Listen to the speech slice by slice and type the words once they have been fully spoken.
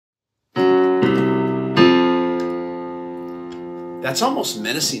That's almost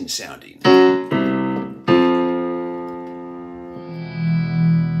menacing sounding.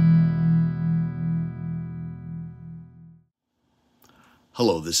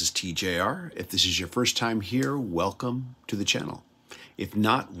 Hello, this is TJR. If this is your first time here, welcome to the channel. If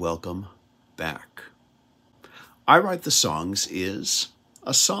not, welcome back. I Write the Songs is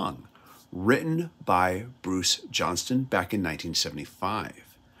a song written by Bruce Johnston back in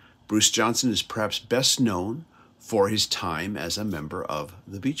 1975. Bruce Johnston is perhaps best known for his time as a member of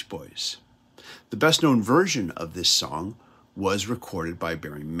the Beach Boys. The best known version of this song was recorded by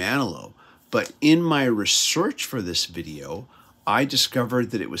Barry Manilow, but in my research for this video, I discovered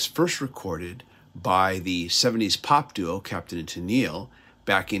that it was first recorded by the 70s pop duo Captain and Tennille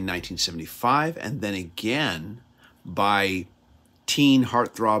back in 1975, and then again by teen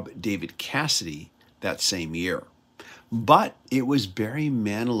heartthrob David Cassidy that same year. But it was Barry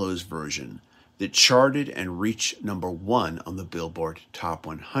Manilow's version that charted and reached #1 on the Billboard Top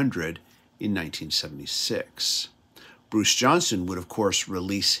 100 in 1976. Bruce Johnston would, of course,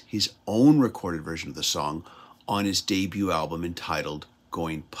 release his own recorded version of the song on his debut album entitled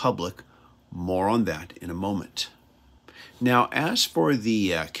Going Public. More on that in a moment. Now, as for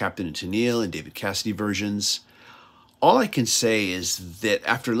the Captain and Tennille and David Cassidy versions, all I can say is that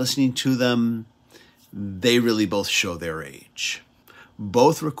after listening to them, they really both show their age.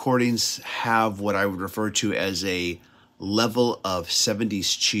 Both recordings have what I would refer to as a level of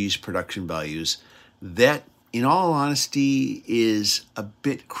 70s cheese production values that, in all honesty, is a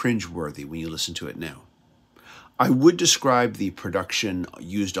bit cringeworthy when you listen to it now. I would describe the production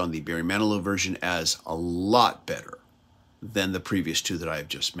used on the Barry Manilow version as a lot better than the previous two that I have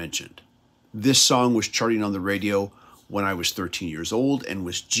just mentioned. This song was charting on the radio when I was 13 years old and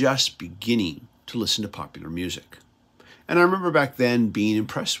was just beginning to listen to popular music. And I remember back then being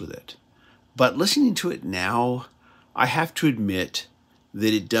impressed with it. But listening to it now, I have to admit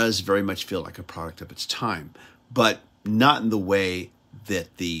that it does very much feel like a product of its time, but not in the way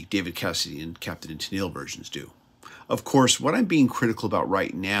that the David Cassidy and Captain and Tennille versions do. Of course, what I'm being critical about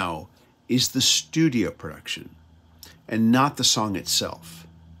right now is the studio production and not the song itself.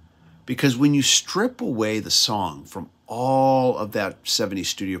 Because when you strip away the song from all of that 70s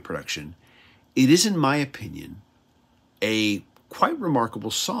studio production, it is, in my opinion, a quite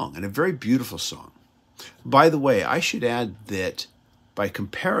remarkable song and a very beautiful song. By the way, I should add that by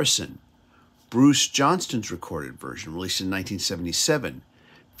comparison, Bruce Johnston's recorded version, released in 1977,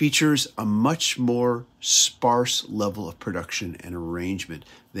 features a much more sparse level of production and arrangement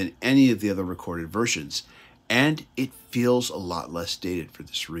than any of the other recorded versions, and it feels a lot less dated for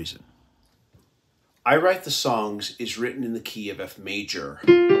this reason. I Write the Songs is written in the key of F major.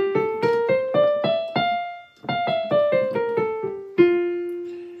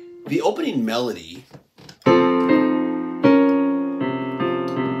 The opening melody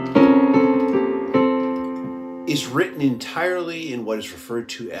is written entirely in what is referred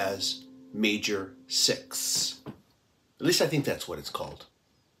to as major 6. At least I think that's what it's called.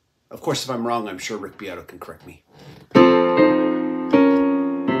 Of course, if I'm wrong, I'm sure Rick Beato can correct me.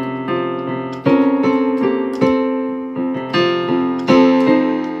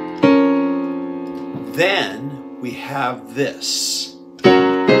 Then we have this.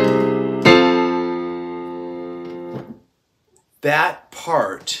 That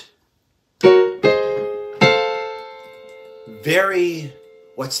part, very,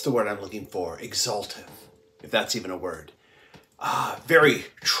 what's the word I'm looking for? Exaltive, if that's even a word. Very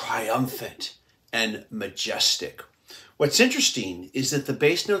triumphant and majestic. What's interesting is that the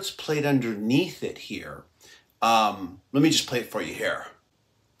bass notes played underneath it here. Let me just play it for you here.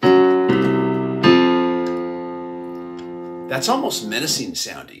 That's almost menacing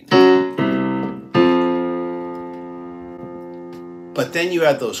sounding. But then you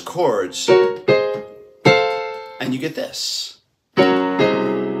add those chords, and you get this.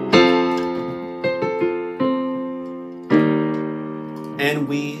 And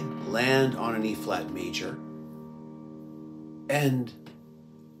we land on an E-flat major. And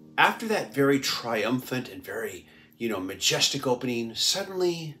after that very triumphant and very, majestic opening,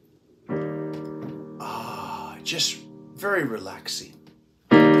 suddenly, just very relaxing.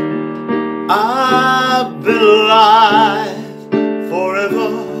 I've been alive forever,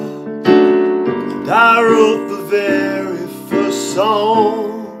 and I wrote the very first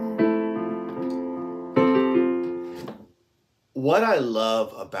song. What I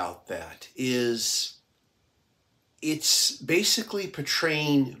love about that is it's basically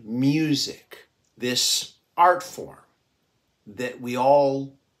portraying music, this art form that we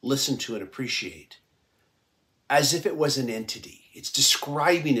all listen to and appreciate, as if it was an entity. It's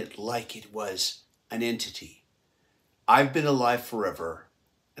describing it like it was an entity. I've been alive forever,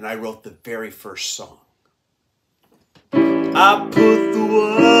 and I wrote the very first song. I put the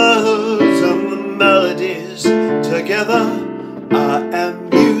words and the melodies together. I am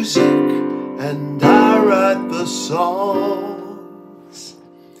music, and I write the songs.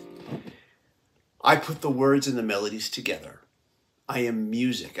 I put the words and the melodies together. I am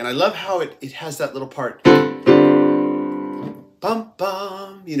music. And I love how it has that little part, bum,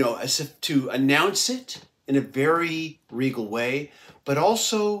 bum, you know, as if to announce it in a very regal way, but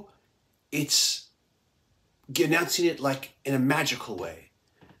also it's announcing it like in a magical way.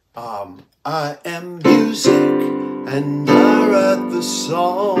 I am music and I write the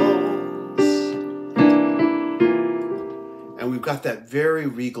songs. And we've got that very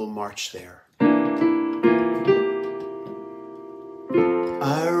regal march there.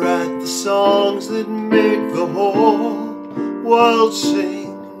 I write the songs that make the whole world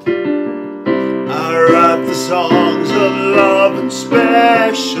sing. I write the songs of love and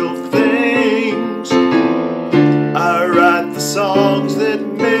special things. I write the songs that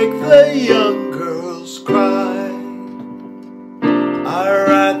make the young girls cry. I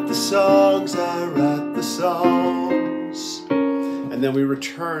write the songs, I write the songs. And then we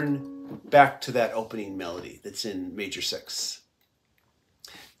return back to that opening melody that's in major 6.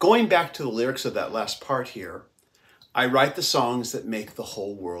 Going back to the lyrics of that last part here, I write the songs that make the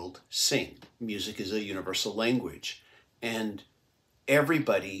whole world sing. Music is a universal language, and it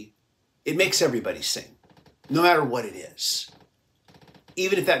makes everybody sing, no matter what it is.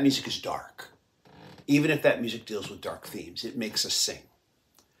 Even if that music is dark, even if that music deals with dark themes, it makes us sing.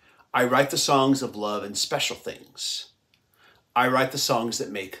 I write the songs of love and special things. I write the songs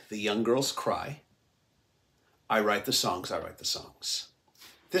that make the young girls cry. I write the songs, I write the songs.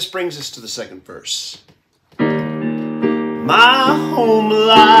 This brings us to the second verse. My home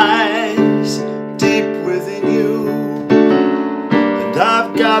lies deep within you, and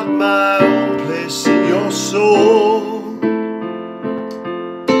I've got my own place in your soul.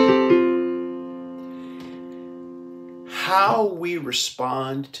 How we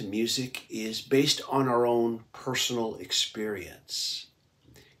respond to music is based on our own personal experience,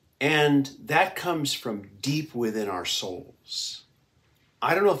 and that comes from deep within our souls.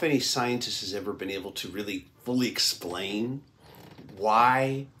 I don't know if any scientist has ever been able to really fully explain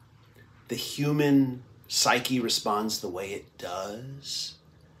why the human psyche responds the way it does.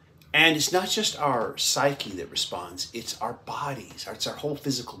 And it's not just our psyche that responds, it's our bodies, it's our whole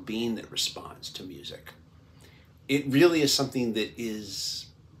physical being that responds to music. It really is something that is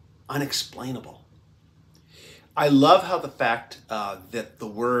unexplainable. I love how the fact that the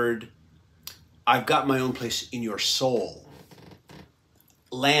word, I've got my own place in your soul,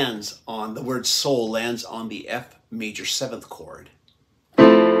 the word soul lands on the F major 7th chord,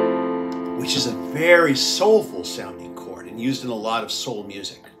 which is a very soulful sounding chord and used in a lot of soul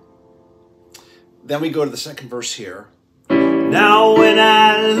music. Then we go to the second verse here. Now when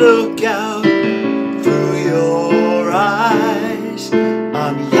I look out through your eyes,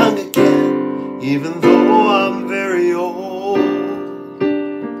 I'm young again, even though I'm very old.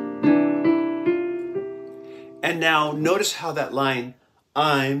 And now notice how that line,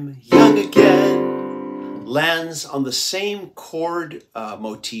 I'm young again, lands on the same chord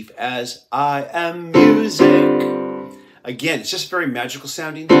motif as I am music. Again, it's just very magical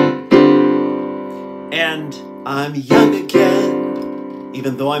sounding. And I'm young again,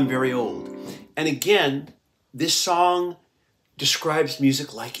 even though I'm very old. And again, this song describes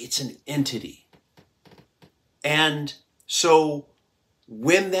music like it's an entity. And so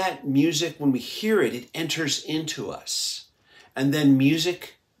when that music, when we hear it, it enters into us. And then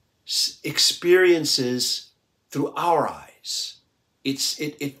music experiences through our eyes. It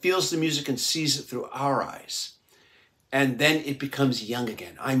feels the music and sees it through our eyes. And then it becomes young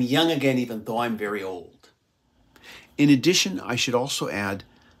again. I'm young again, even though I'm very old. In addition, I should also add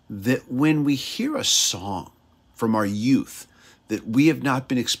that when we hear a song from our youth that we have not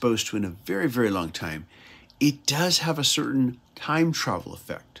been exposed to in a very, very long time, it does have a certain time travel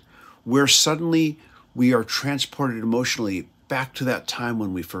effect where suddenly we are transported emotionally back to that time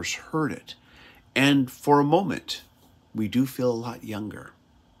when we first heard it. And for a moment, we do feel a lot younger.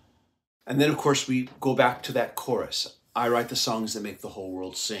 And then, of course, we go back to that chorus. I write the songs that make the whole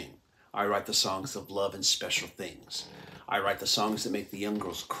world sing. I write the songs of love and special things. I write the songs that make the young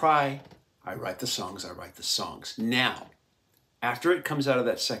girls cry. I write the songs, I write the songs. Now, after it comes out of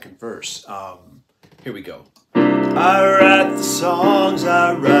that second verse, here we go. I write the songs,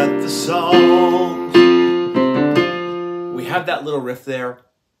 I write the songs. We have that little riff there.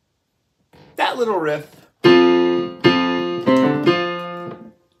 That little riff,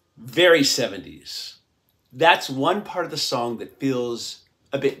 very 70s. That's one part of the song that feels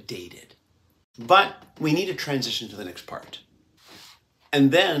a bit dated. But we need to transition to the next part.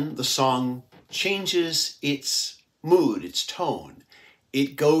 And then the song changes its mood, its tone.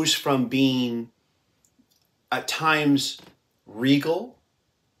 It goes from being at times regal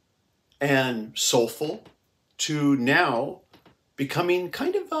and soulful to now becoming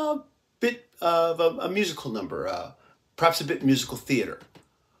kind of a bit of a musical number, perhaps a bit musical theater.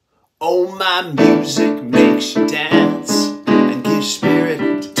 Oh, my music makes you dance and gives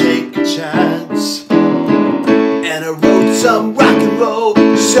spirit to take a chance. And I wrote some rock and roll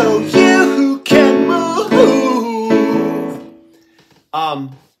so you can move.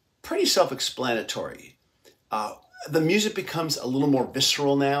 Pretty self-explanatory. The music becomes a little more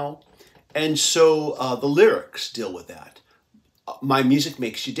visceral now, and so the lyrics deal with that. My music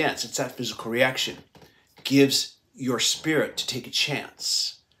makes you dance. It's that physical reaction. Gives your spirit to take a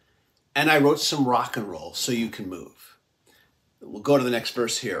chance. And I wrote some rock and roll so you can move. We'll go to the next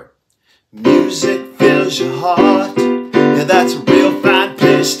verse here. Music fills your heart, and that's a real fine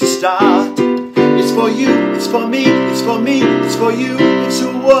place to start. It's for you, it's for me, it's for me, it's for you. It's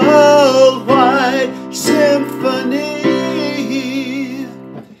a worldwide symphony.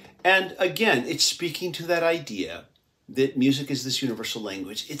 And again, it's speaking to that idea that music is this universal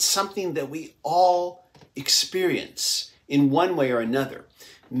language. It's something that we all experience in one way or another.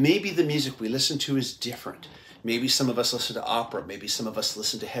 Maybe the music we listen to is different. Maybe some of us listen to opera. Maybe some of us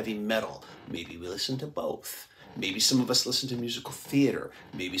listen to heavy metal. Maybe we listen to both. Maybe some of us listen to musical theater.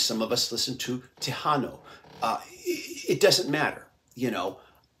 Maybe some of us listen to Tejano. It doesn't matter, you know.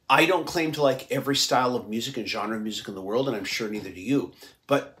 I don't claim to like every style of music and genre of music in the world, and I'm sure neither do you.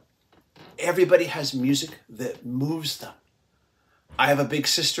 But everybody has music that moves them. I have a big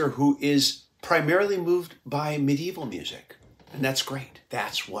sister who is primarily moved by medieval music. And that's great.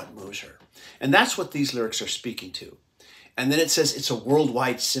 That's what moves her. And that's what these lyrics are speaking to. And then it says it's a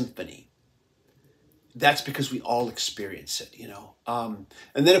worldwide symphony. That's because we all experience it, you know. And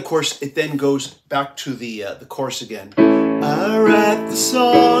then, of course, it then goes back to the chorus again. I write the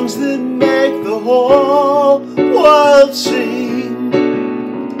songs that make the whole world sing.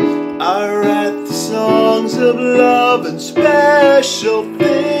 I write the songs of love and special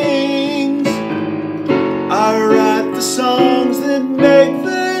things. I write the songs that make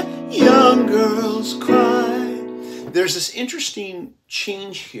the young girls cry. There's this interesting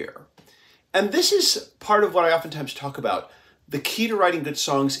change here. And this is part of what I oftentimes talk about. The key to writing good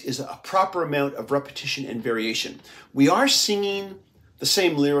songs is a proper amount of repetition and variation. We are singing the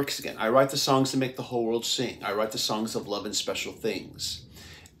same lyrics again. I write the songs that make the whole world sing. I write the songs of love and special things.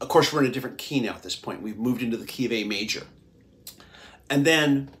 Of course, we're in a different key now at this point. We've moved into the key of A major. And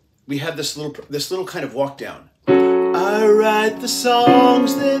then we have this little kind of walk down. I write the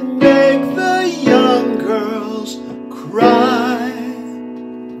songs that make the young girls cry.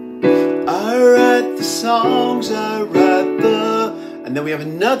 I write the songs, I write the... And then we have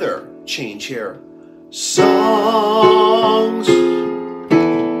another change here. Songs.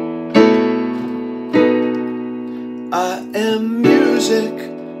 I am music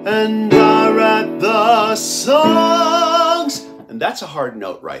and I write the songs. And that's a hard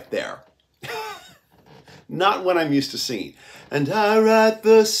note right there. Not what I'm used to singing. And I write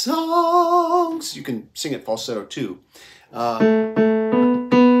the songs. You can sing it falsetto too.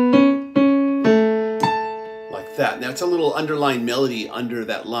 Like that. Now it's a little underlying melody under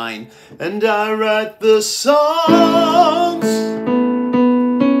that line. And I write the songs.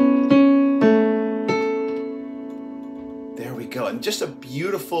 There we go. And just a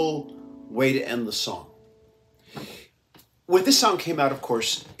beautiful way to end the song. When this song came out, of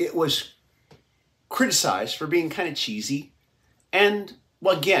course, it was criticized for being kind of cheesy. And,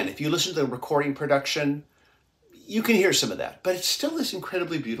 well, again, if you listen to the recording production, you can hear some of that. But it's still this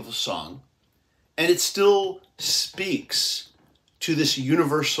incredibly beautiful song. And it still speaks to this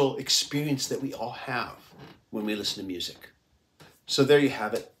universal experience that we all have when we listen to music. So there you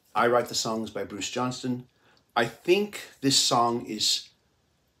have it. I Write the Songs by Bruce Johnston. I think this song is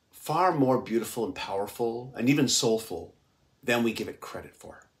far more beautiful and powerful and even soulful than we give it credit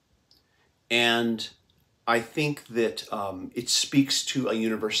for. And I think that it speaks to a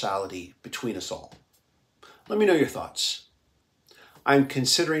universality between us all. Let me know your thoughts. I'm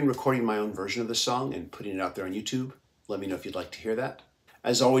considering recording my own version of the song and putting it out there on YouTube. Let me know if you'd like to hear that.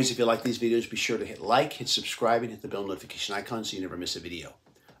 As always, if you like these videos, be sure to hit like, hit subscribe, and hit the bell notification icon so you never miss a video.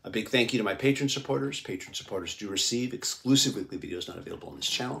 A big thank you to my Patreon supporters. Patreon supporters do receive exclusive weekly videos not available on this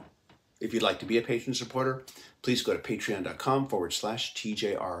channel. If you'd like to be a Patreon supporter, please go to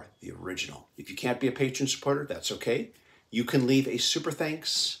patreon.com/TJR the original. If you can't be a Patreon supporter, that's okay. You can leave a super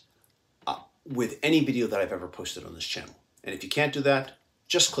thanks with any video that I've ever posted on this channel. And if you can't do that,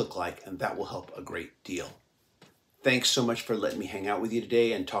 just click like, and that will help a great deal. Thanks so much for letting me hang out with you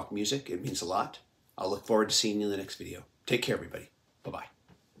today and talk music. It means a lot. I'll look forward to seeing you in the next video. Take care, everybody. Bye-bye.